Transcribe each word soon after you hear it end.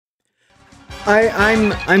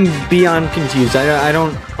I'm beyond confused. I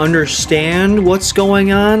don't understand what's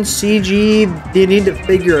going on. CG, you need to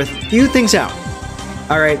figure a few things out.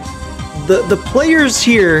 All right, the players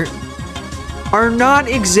here are not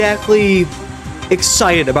exactly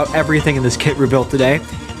excited about everything in this kit rebuilt today,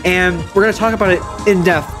 and we're going to talk about it in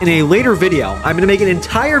depth in a later video. I'm going to make an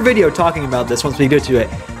entire video talking about this once we get to it.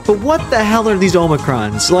 But what the hell are these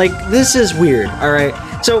omicrons? Like, this is weird. All right,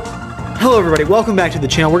 so hello everybody, welcome back to the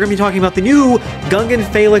channel. We're going to be talking about the new Gungan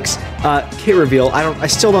Phalanx kit reveal. I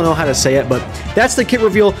still don't know how to say it, but that's the kit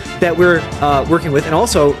reveal that we're working with. And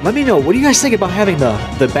also, let me know, what do you guys think about having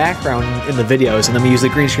the background in the videos, and then we use the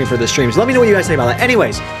green screen for the streams? Let me know what you guys think about that.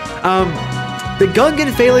 Anyways, the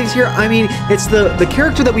Gungan Phalanx here, I mean, it's the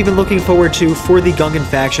character that we've been looking forward to for the Gungan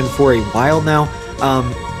faction for a while now.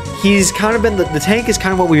 He's kind of been the tank is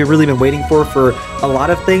kind of what we've really been waiting for a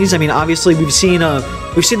lot of things. I mean, obviously we've seen the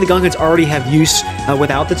Gungans already have use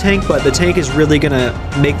without the tank, but the tank is really gonna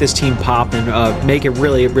make this team pop and make it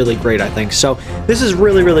really, really great, I think. So this is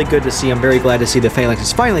really, really good to see. I'm very glad to see the Phalanx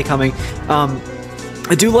is finally coming.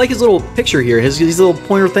 I do like his little picture here. His little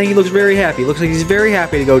pointer thing. He looks very happy. Looks like he's very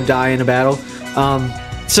happy to go die in a battle.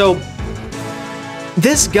 So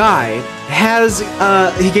this guy has,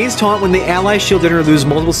 he gains taunt when the ally shield generator loses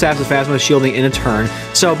multiple stabs of phasma shielding in a turn.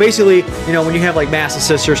 So basically, you know, when you have like mass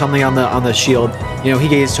assist or something on the shield, you know, he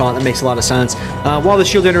gains taunt. That makes a lot of sense. While the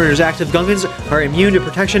shield generator is active, Gungans are immune to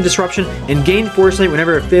protection disruption and gain foresight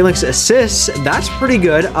whenever a Phalanx assists. That's pretty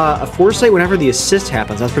good. A foresight whenever the assist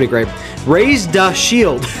happens. That's pretty great. Raise the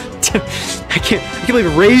shield. I can't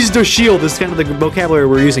believe raise the shield is kind of the vocabulary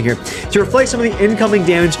we're using here. To reflect some of the incoming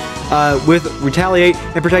damage with retaliate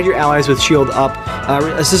and protect your allies with shield up.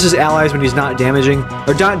 Assist his allies when he's not damaging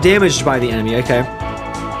or not damaged by the enemy. Okay.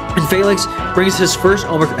 And Phalanx brings his first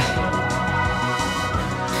omicron.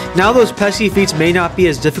 Now those pesky feats may not be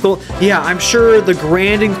as difficult. Yeah, I'm sure the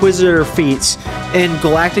Grand Inquisitor feats and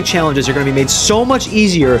Galactic challenges are going to be made so much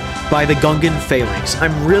easier by the Gungan Phalanx.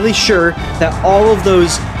 I'm really sure that all of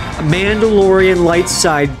those Mandalorian light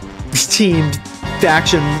side teamed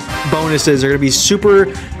faction bonuses are going to be super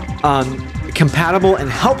compatible and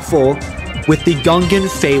helpful with the Gungan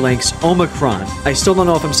Phalanx Omicron. I still don't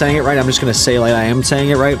know if I'm saying it right. I'm just going to say like I am saying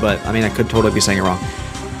it right, but I mean, I could totally be saying it wrong.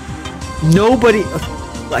 Nobody,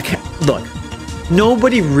 like, look,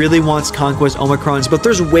 nobody really wants Conquest Omicrons, but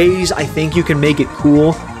there's ways I think you can make it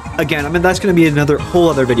cool. Again, I mean, that's going to be another whole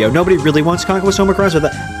other video. Nobody really wants Conquest Omicrons,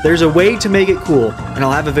 but there's a way to make it cool, and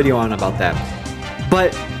I'll have a video on about that.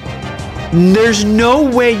 But there's no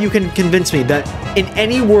way you can convince me that in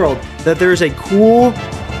any world that there's a cool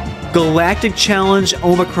Galactic Challenge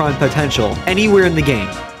Omicron potential anywhere in the game.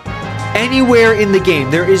 Anywhere in the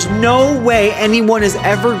game. There is no way anyone is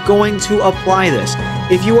ever going to apply this.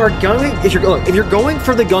 If you're going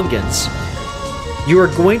for the Gungans, you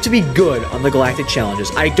are going to be good on the Galactic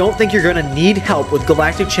Challenges. I don't think you're going to need help with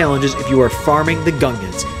Galactic Challenges if you are farming the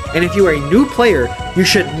Gungans. And if you are a new player, you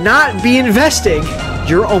should not be investing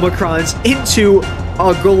your Omicrons into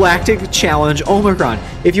a Galactic Challenge Omicron.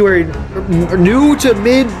 If you are a new to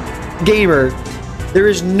mid gamer, there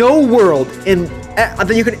is no world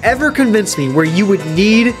that you could ever convince me where you would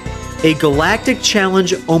need a Galactic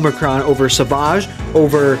Challenge Omicron over Savage,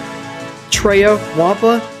 over Treya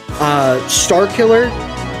Wampa, Starkiller,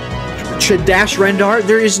 Dash Rendar.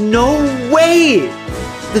 There is no way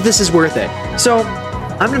that this is worth it. So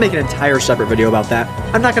I'm gonna make an entire separate video about that.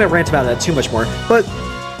 I'm not gonna rant about that too much more, but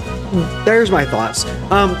there's my thoughts.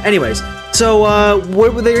 Anyways, so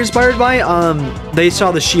what were they inspired by? They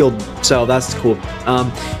saw the shield, so that's cool.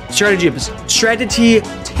 Strategy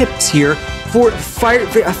tips here for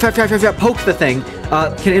poke the thing.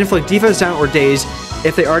 Can inflict defense down or daze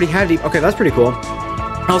if they already have deep. Okay, that's pretty cool.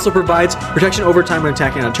 Also provides protection over time when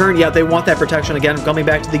attacking on a turn. Yeah, they want that protection. Again, coming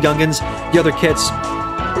back to the Gungans, the other kits,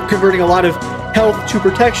 converting a lot of health to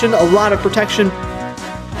protection, a lot of protection.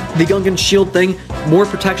 The Gungan shield thing, more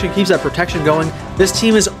protection, keeps that protection going. This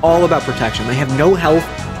team is all about protection. They have no health,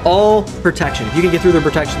 all protection. If you can get through their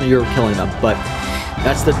protection, then you're killing them. But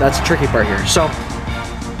that's the tricky part here. So,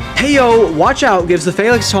 Heyo, watch out, gives the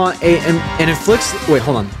Phalanx taunt and inflicts. Wait,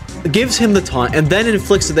 hold on. Gives him the taunt and then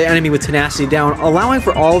inflicts the enemy with tenacity down, allowing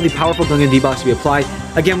for all the powerful Gungan debuffs to be applied.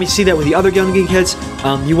 Again, we see that with the other Gungan kits.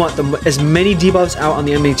 You want as many debuffs out on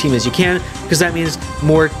the enemy team as you can, because that means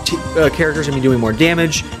more characters are going to be doing more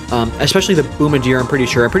damage, especially the Boomadeer, I'm pretty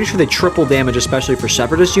sure. I'm pretty sure they triple damage, especially for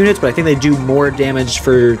Separatist units, but I think they do more damage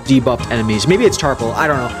for debuffed enemies. Maybe it's Tarple, I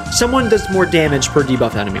don't know. Someone does more damage per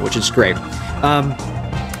debuffed enemy, which is great.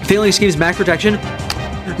 Phalanx gives max protection.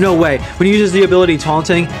 No way. When he uses the ability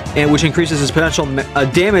Taunting, which increases his potential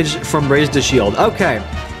damage from Raise to Shield. Okay.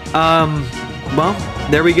 Well,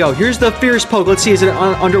 there we go. Here's the fierce poke. Let's see, is it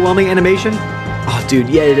an underwhelming animation? Oh, dude,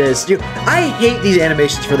 yeah, it is. Dude, I hate these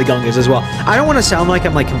animations for the Gungans as well. I don't want to sound like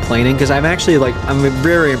I'm like complaining because I'm actually like, I'm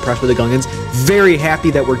very impressed with the Gungans. Very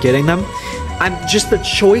happy that we're getting them. I'm just the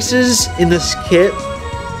choices in this kit,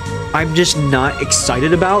 I'm just not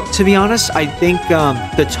excited about, to be honest. I think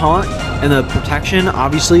the taunt and the protection,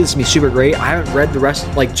 obviously, this is going to be super great. I haven't read the rest,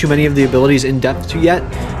 like too many of the abilities in depth to yet.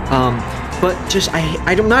 But just,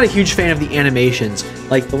 I'm not a huge fan of the animations.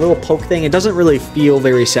 Like the little poke thing, it doesn't really feel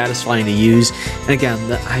very satisfying to use. And again,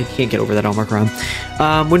 I can't get over that omicron.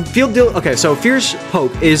 When field deal, okay, so fierce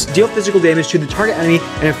poke is deal physical damage to the target enemy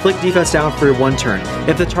and inflict defense down for 1 turn.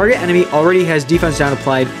 If the target enemy already has defense down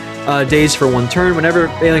applied, days for 1 turn. Whenever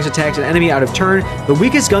Phalanx attacks an enemy out of turn, the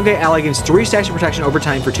weakest Gungan ally gains 3 stacks of protection over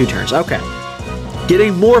time for 2 turns. Okay.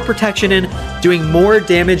 Getting more protection in, doing more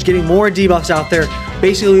damage, getting more debuffs out there.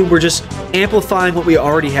 Basically, we're just amplifying what we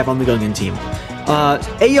already have on the Gungan team.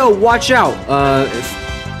 Ayo, watch out.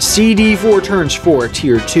 CD 4 turns for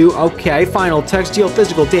tier 2. Okay, final text, deal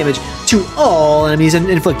physical damage to all enemies and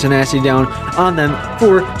inflict tenacity down on them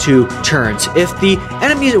for 2 turns. If the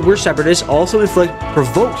enemies were separatists, also inflict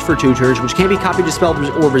provoked for 2 turns, which can be copied, dispelled,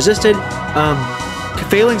 or resisted.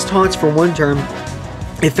 Phalanx taunts for 1 turn.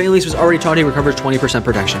 If Phalanx was already taunting, recovers 20%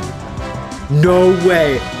 protection. No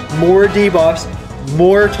way. More debuffs,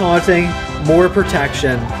 more taunting, more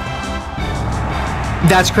protection.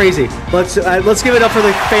 That's crazy. Let's give it up for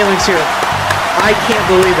the Phalanx here. I can't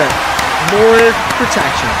believe it. More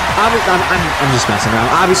protection. I'm just messing around.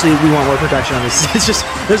 Obviously, we want more protection on this. It's just,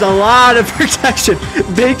 there's a lot of protection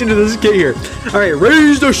baked into this kit here. All right,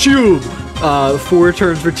 raise the shield. 4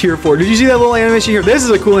 turns for tier 4. Did you see that little animation here? This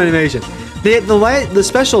is a cool animation. The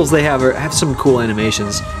specials they have some cool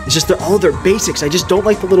animations. It's just all their basics. I just don't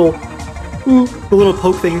like the little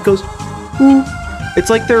poke thing. It goes, ooh. It's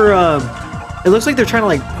like they're it looks like they're trying to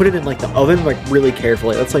like put it in like the oven like really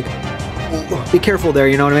carefully. That's like, be careful there.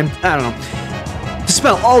 You know what I mean? I don't know.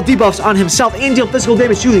 Dispel all debuffs on himself and deal physical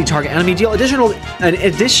damage to the target enemy. Deal an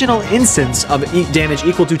additional instance of damage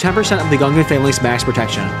equal to 10% of the Gungan Phalanx max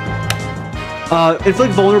protection.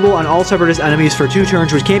 Inflict vulnerable on all separatist enemies for 2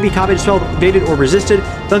 turns, which can be copied, dispelled, evaded, or resisted.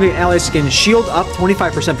 Gungan allies can shield up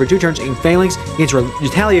 25% for 2 turns, and Phalanx gains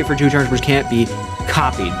retaliate for 2 turns, which can't be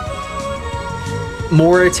copied.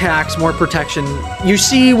 More attacks, more protection. You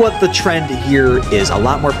see what the trend here is. A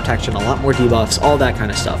lot more protection, a lot more debuffs, all that kind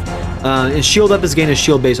of stuff. And shield up is gained a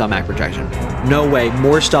shield based on max protection. No way,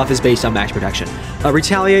 more stuff is based on max protection.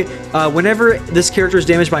 Retaliate, whenever this character is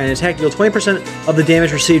damaged by an attack, deal 20% of the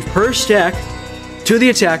damage received per stack to the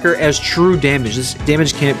attacker as true damage. This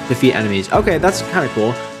damage can't defeat enemies. Okay, that's kind of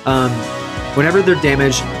cool. Whenever they're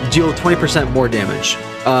damaged, deal 20% more damage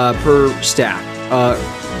per stack.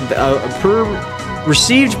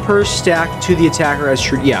 Received per stack to the attacker as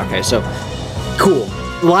true. Yeah, okay, so cool.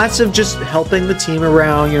 Lots of just helping the team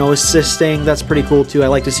around, you know, assisting. That's pretty cool too. I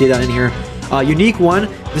like to see that in here. Unique one.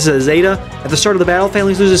 This is a Zeta. At the start of the battle,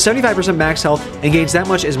 Phalanx loses 75% max health and gains that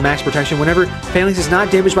much as max protection. Whenever Phalanx is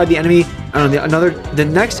not damaged by the enemy on the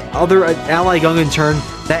next other ally Gungan turn,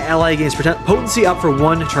 that ally gains potency up for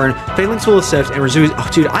 1 turn. Phalanx will assist and resumes. Oh,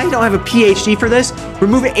 dude, I don't have a PhD for this.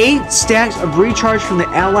 Remove 8 stacks of recharge from the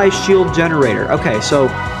ally shield generator. Okay, so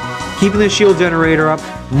keeping the shield generator up,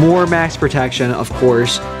 more max protection, of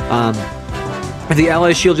course. If the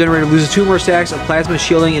ally shield generator loses 2 more stacks of plasma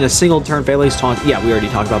shielding in a single turn, Phalanx taunt. Yeah, we already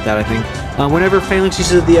talked about that, I think. Whenever Phalanx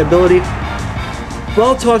uses the ability,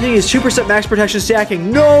 while taunting is 2% max protection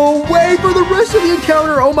stacking. No way for the rest of the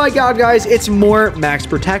encounter. Oh my god, guys, it's more max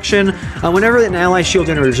protection. Whenever an ally shield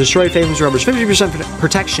generator is destroyed, Phalanx recovers 50%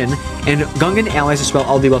 protection, and Gungan allies dispel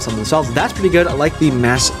all debuffs on themselves. That's pretty good. I like the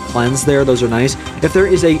mass cleanse there. Those are nice. If there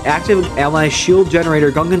is a active ally shield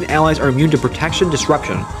generator, Gungan allies are immune to protection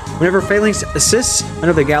disruption. Whenever Phalanx assists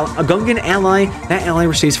another a Gungan ally, that ally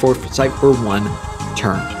receives foresight for 1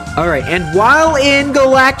 turn. Alright, and while in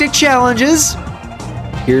Galactic challenges,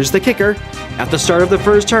 here's the kicker. At the start of the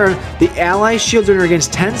first turn, the ally shield generator gains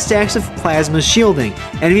 10 stacks of plasma shielding.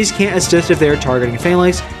 Enemies can't assist if they are targeting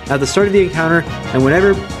Phalanx at the start of the encounter, and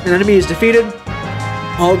whenever an enemy is defeated,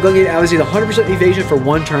 all Gungan allies get 100% evasion for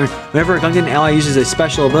 1 turn. Whenever a Gungan ally uses a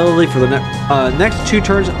special ability for the next 2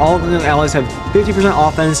 turns, all Gungan allies have 50%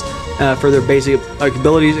 offense for their basic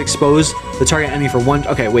abilities. Expose the target enemy for 1.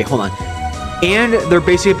 Okay, wait, hold on. And their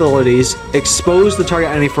basic abilities expose the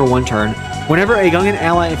target enemy for 1 turn. Whenever a Gungan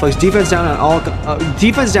ally inflicts defense down on all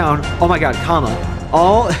defense down. Oh my god, comma.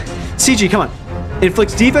 All CG, come on.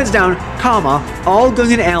 Inflicts defense down, comma, all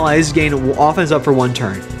Gungan allies gain offense up for 1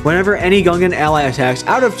 turn. Whenever any Gungan ally attacks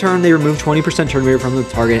out of turn, they remove 20% turn rate from the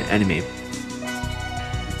target enemy.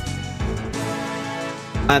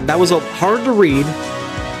 That was hard to read,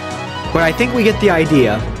 but I think we get the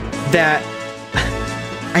idea that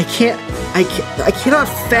I cannot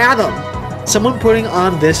fathom someone putting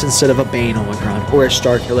on this instead of a Bane Omicron or a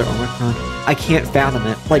Starkiller Omicron. I can't fathom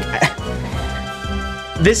it. Like,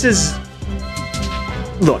 this is...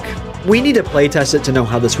 Look, we need to playtest it to know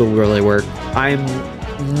how this will really work. I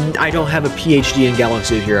don't have a PhD in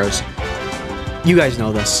Galaxy of Heroes. You guys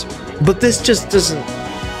know this. But this just doesn't...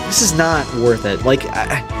 This is not worth it. Like,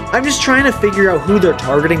 I'm just trying to figure out who they're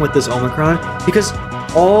targeting with this Omicron, because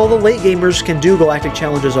all the late gamers can do Galactic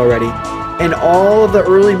challenges already, and all of the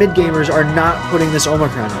early mid gamers are not putting this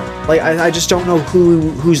Omicron on. Like, I just don't know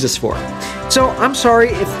who's this for. So, I'm sorry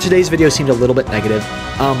if today's video seemed a little bit negative.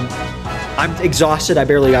 I'm exhausted, I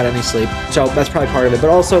barely got any sleep, so that's probably part of it, but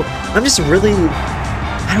also, I'm just really...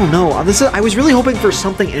 I don't know. I was really hoping for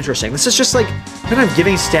something interesting. This is just like kind of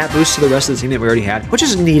giving stat boosts to the rest of the team that we already had, which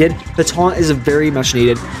is needed. The taunt is very much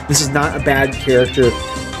needed. This is not a bad character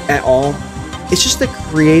at all. It's just the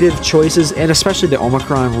creative choices, and especially the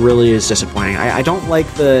Omicron really is disappointing. I don't like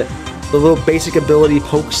the little basic ability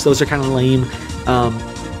pokes. Those are kind of lame.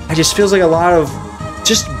 It just feels like a lot of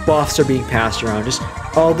just buffs are being passed around. Just,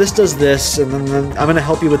 oh, this does this, and then I'm going to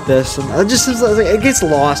help you with this. And it gets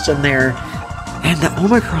lost in there. And the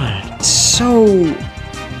Omicron, so...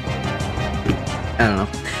 I don't know.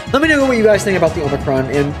 Let me know what you guys think about the Omicron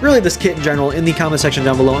and really this kit in general in the comment section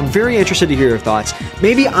down below. I'm very interested to hear your thoughts.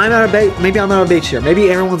 Maybe I'm out of bait here. Maybe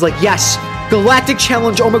everyone's like, yes, Galactic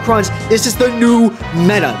Challenge Omicrons. This is the new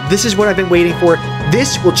meta. This is what I've been waiting for.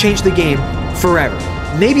 This will change the game forever.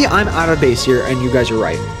 Maybe I'm out of base here and you guys are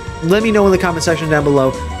right. Let me know in the comment section down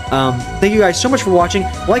below. Thank you guys so much for watching.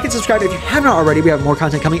 Like and subscribe if you haven't already. We have more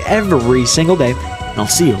content coming every single day. And I'll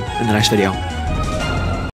see you in the next video.